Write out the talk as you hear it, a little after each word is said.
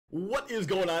What is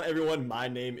going on, everyone? My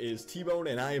name is T-Bone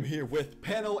and I am here with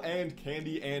Pano and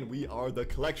Candy, and we are the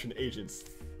collection agents.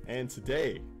 And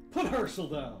today, put Herschel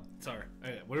down. Sorry.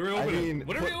 What are we opening?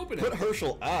 What are we opening? Put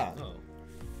Herschel on. Oh.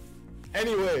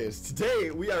 Anyways,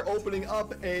 today we are opening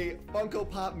up a Funko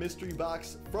Pop Mystery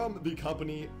Box from the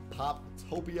company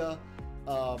Poptopia.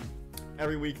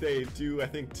 Every week they do, I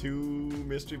think, 2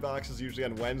 mystery boxes, usually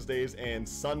on Wednesdays and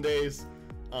Sundays.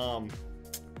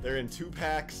 They're in 2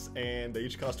 packs and they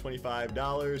each cost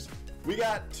 $25. We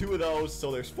got 2 of those,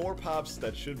 so there's 4 pops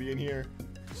that should be in here.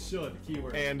 Should,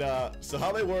 keyword. And so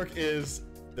how they work is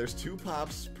there's 2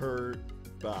 pops per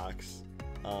box.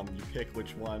 You pick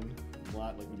which one you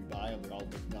want. Like when you buy them, they're all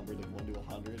numbered like 1 to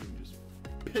 100, and you just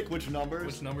pick which numbers.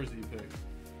 Which numbers do you pick?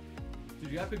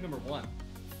 Dude, you gotta pick number 1.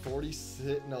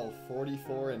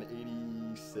 44 and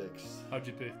 86. How'd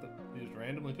you pick them? You just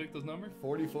randomly pick those numbers?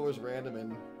 44 is random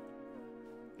and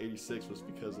 86 was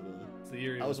because of it's the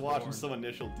year I was watching born. some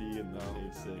initial D and then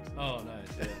 86. Oh, nice.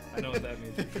 Yeah, I know what that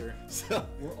means for sure. So,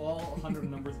 were all 100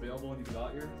 numbers available when you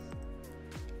got yours?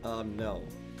 no.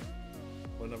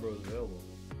 What number was available?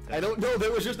 I don't know.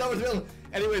 There was just numbers available.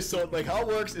 Anyway, so like how it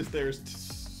works is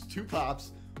there's 2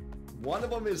 pops. One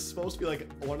of them is supposed to be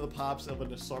like one of the pops of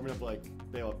an assortment of like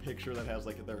they have a picture that has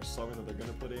like their assortment that they're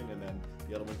gonna put in, and then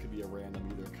the other one could be a random,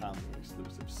 either common or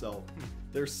exclusive. So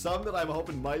there's some that I'm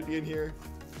hoping might be in here.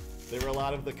 There were a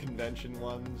lot of the convention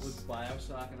ones. Was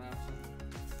Bioshock an option?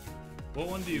 What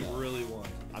one do you really want?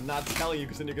 I'm not telling you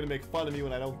because then you're gonna make fun of me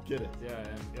when I don't get it. Yeah,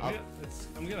 I am.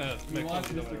 I'm gonna You make want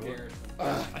fun of Mr. you. Garrison.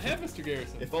 I have Mr.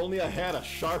 Garrison. If only I had a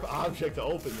sharp object to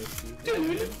open this,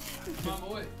 dude. Come on,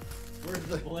 boy. Where's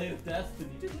the Blade of Destiny?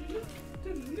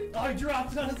 Oh, I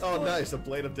dropped it on his Oh, foot. nice, a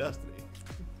Blade of Destiny.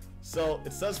 So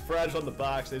it says fragile on the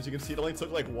box. As you can see, it only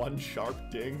took like 1 sharp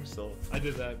ding. So I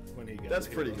did that when he got that's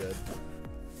it. pretty good.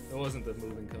 It wasn't the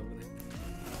moving company.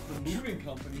 The moving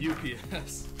company.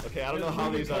 UPS. Okay, I don't know how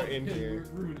these are in here.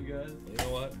 Rude, you guys. You know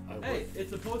what? Hey,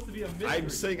 it's supposed to be a mystery. I'm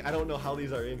saying I don't know how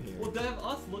these are in here. Well, they have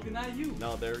us looking at you.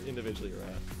 No, they're individually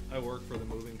wrapped. I work for the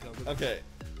moving company. Okay,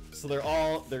 so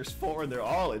there's 4 and they're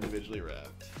all individually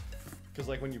wrapped. Because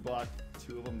like when you bought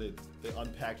 2 of them, they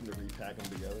unpacked them to repack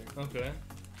them together. Okay.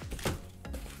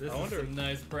 This is some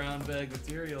nice brown bag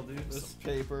material, dude. This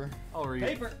paper. I'll read.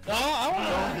 Paper.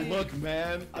 Oh, look,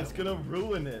 man, it's gonna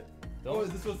ruin it. Oh, is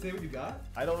this supposed to say what you got?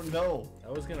 I don't know. I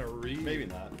was gonna read. Maybe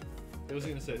not. It was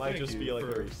gonna say It might thank just you be like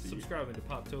a for receipt. subscribing to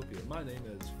Poptopia. My name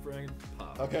is Frank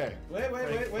Pop. Okay. Wait.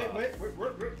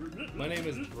 My name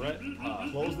is Brett Pop.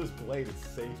 Close this blade. It's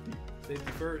safety.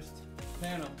 Safety first.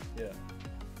 Pano. Yeah.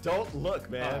 Don't look,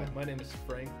 man. Hi, my name is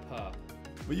Frank Pop.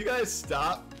 Will you guys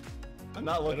stop? I'm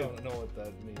not looking. I don't know what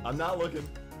that means. I'm not looking.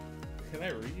 Can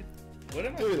I read? What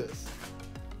am I? Do this.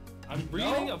 I'm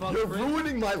reading about You're Frank.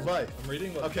 ruining my life. I'm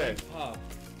reading about Okay. Frank Pop.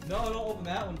 No, don't open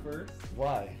that one first.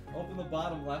 Why? Open the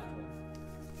bottom left one.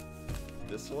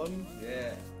 This one?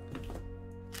 Yeah.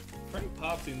 Frank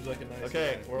Pop seems like a nice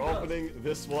Okay, guy. we're opening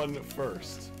this one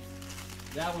first.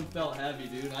 That one felt heavy,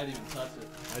 dude. I didn't even touch it.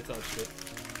 I touched it.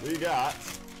 We got.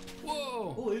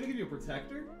 Whoa! Oh, they didn't give you a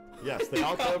protector? Yes, the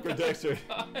alcohol protector.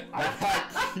 I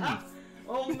got Keith.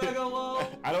 Oh, mega low.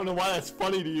 I don't know why that's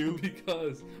funny to you.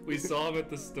 Because we saw him at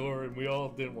the store and we all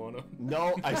didn't want him.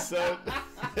 No, I said.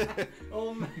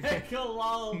 Oh, mega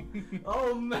low.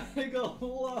 Oh, mega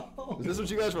low. Is this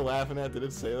what you guys were laughing at? Did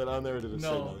it say that on there, or did it say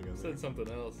No, nothing on It there? said something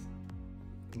else.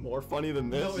 More funny than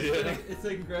this? No, it's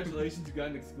like congratulations, you got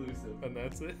an exclusive. And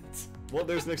that's it? Well,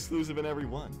 there's an exclusive in every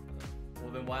one.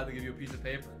 Well, then why'd they give you a piece of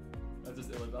paper? That's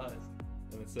just ill-advised.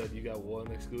 And it said you got one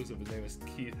exclusive. His name is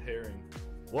Keith Haring.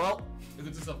 Well, Is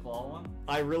it just a fall one?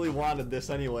 I really wanted this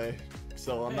anyway,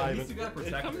 so I'm Hey, not at least even. you got a It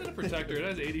protector. comes in a protector. It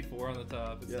has 84 on the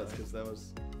top. It's Yes, nice. because that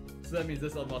was. So that means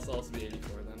this must also be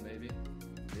 84 then, maybe.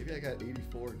 Maybe I got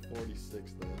 84 and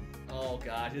 46 then. Oh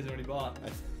god, he hasn't already bought.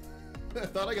 I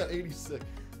thought I got 86.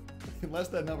 Unless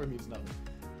that number means nothing.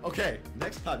 Okay,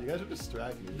 next time. You guys are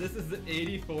distracting me. This is the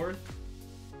 84th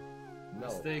No.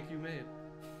 mistake you made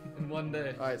in one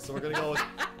day. Alright, so we're gonna go with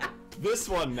this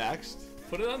one next.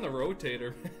 Put it on the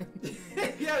rotator, man.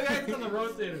 Yeah, we got it on the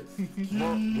rotator.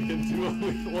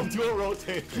 We'll do a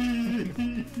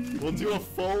rotator. We'll do a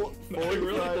full I really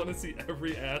 45. want to see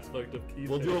every aspect of Keith.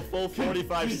 We'll do a Haring. full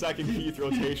 45-second Keith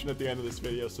rotation at the end of this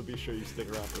video, so be sure you stick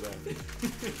around for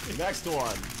that. Next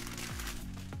one.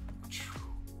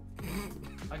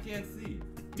 I can't see.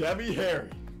 Debbie Harry.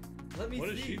 Let me What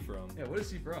see. is she from? Yeah, what is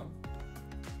she from?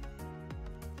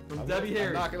 From I'm Debbie Harry.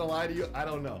 I'm not gonna lie to you, I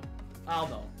don't know. I'll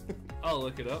know. I'll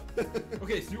look it up.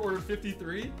 Okay, so you ordered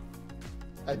 53?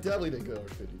 I definitely didn't go over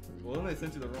 53. Well, then I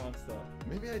sent you the wrong stuff.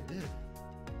 Maybe I did.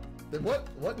 Then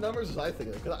what numbers was I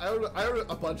thinking of? Because I wrote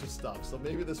a bunch of stuff, so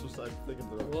maybe this was I'm thinking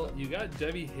the wrong Well, number. you got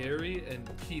Debbie Harry and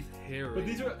Keith Harry. But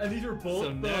these are both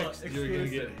so next you're gonna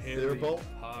get exclusives. Harry They were both-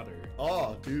 Potter.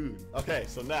 Oh, dude. Okay,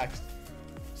 so next.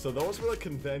 So those were the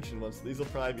convention ones. These will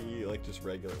probably be like just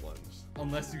regular ones.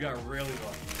 Unless you got really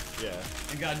lucky Yeah.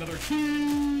 and got another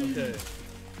key. Okay.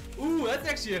 Ooh, that's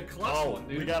actually a clutch Oh, one,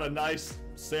 dude. we got a nice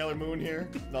Sailor Moon here.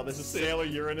 No, this is Sailor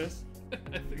Uranus. I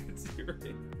think it's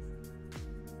Uranus.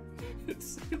 It's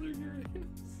Sailor Uranus.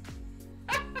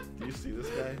 Do you see this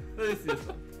guy? Let me see this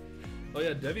one. Oh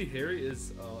yeah, Debbie Harry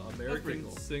is pretty American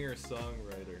cool.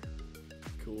 singer-songwriter.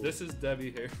 Cool. This is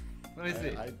Debbie Harry. Let me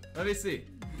see. I Let me see.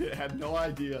 had no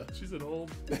idea. She's an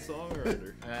old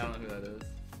songwriter. I don't know who that is.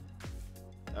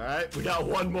 All right, we got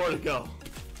one more to go.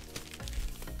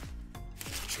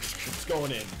 It's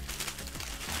going in.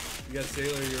 You got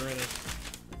Sailor Uranus.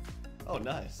 Oh,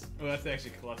 nice. Oh, that's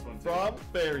actually a clutch one too. From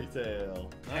Fairy Tale.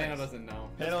 Hannah doesn't know.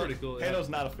 That's pretty cool, yeah. Hannah's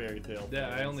not a fairy tale. Yeah,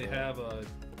 fan, I only so- have a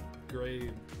gray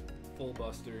full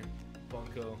buster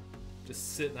Funko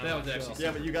just sitting on That my was actually shelf.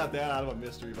 Yeah, but you got that out of a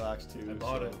mystery box too. I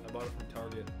bought so- it. I bought it from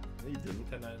Target. No, you didn't.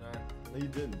 $10.99. No, you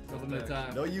didn't. Limited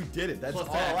time. No, you didn't. That's Plus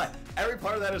all a lie. tax. Every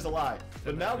part of that is a lie.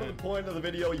 But now to the $10.99. point of the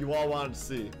video you all wanted to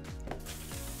see.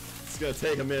 It's gonna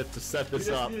take a minute to set We this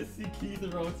just up. need to see Keith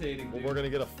rotating, Well, dude. we're gonna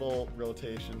get a full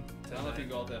rotation. I don't know if you can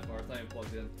go out that far. It's not even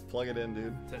plugged in. Plug it in,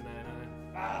 dude.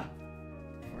 $10.99. Ah!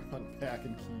 We're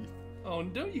unpacking Keith. Oh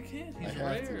no, you can't. He's I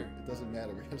have to. rare. It doesn't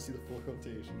matter. We're gonna see the full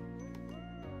rotation.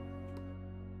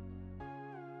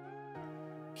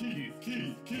 Keith,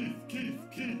 Keith, Keith, Keith,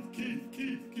 Keith, Keith,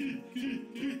 Keith, Keith, Keith,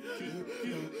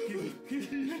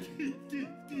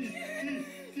 Keith,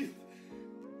 Keith.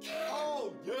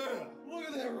 Oh yeah! Look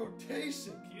at that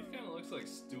rotation. Keith kind of looks like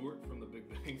Stuart from The Big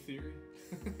Bang Theory.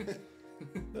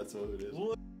 That's what it is.